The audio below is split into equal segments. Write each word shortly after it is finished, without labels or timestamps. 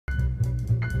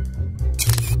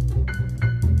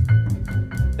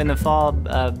In the fall,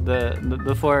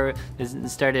 before it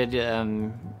started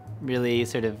really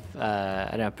sort of, I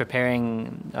don't know,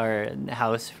 preparing our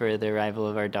house for the arrival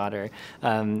of our daughter,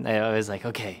 I was like,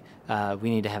 okay, we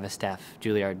need to have a staff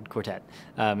Juilliard quartet.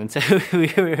 And so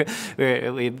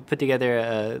we put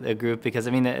together a group because, I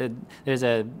mean,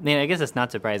 I guess it's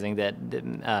not surprising that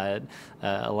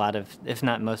a lot of, if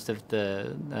not most of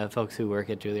the folks who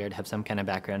work at Juilliard have some kind of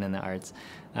background in the arts.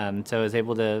 So I was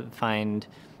able to find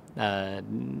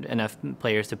enough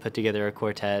players to put together a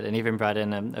quartet, and even brought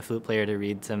in a flute player to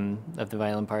read some of the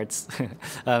violin parts.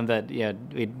 But yeah,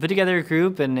 we put together a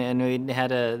group, and we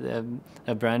had a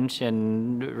brunch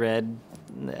and read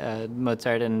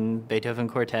Mozart and Beethoven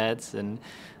quartets, and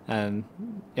it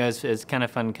was kind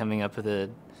of fun coming up with a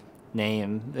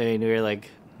name. I mean, we were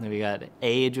like, we got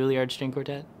a Juilliard string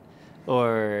quartet,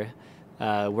 or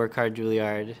Work Hard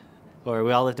Juilliard. Or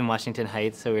we all lived in Washington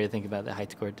Heights, so we were thinking about the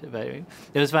Heights Quartet. But it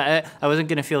was fun. I wasn't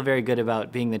going to feel very good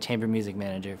about being the chamber music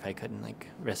manager if I couldn't like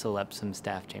wrestle up some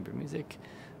staff chamber music.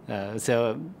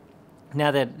 So now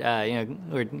that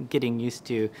we're getting used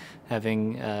to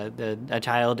having a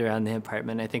child around the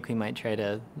apartment, I think we might try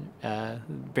to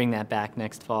bring that back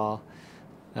next fall.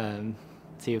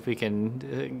 See if we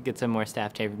can get some more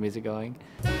staff chamber music going.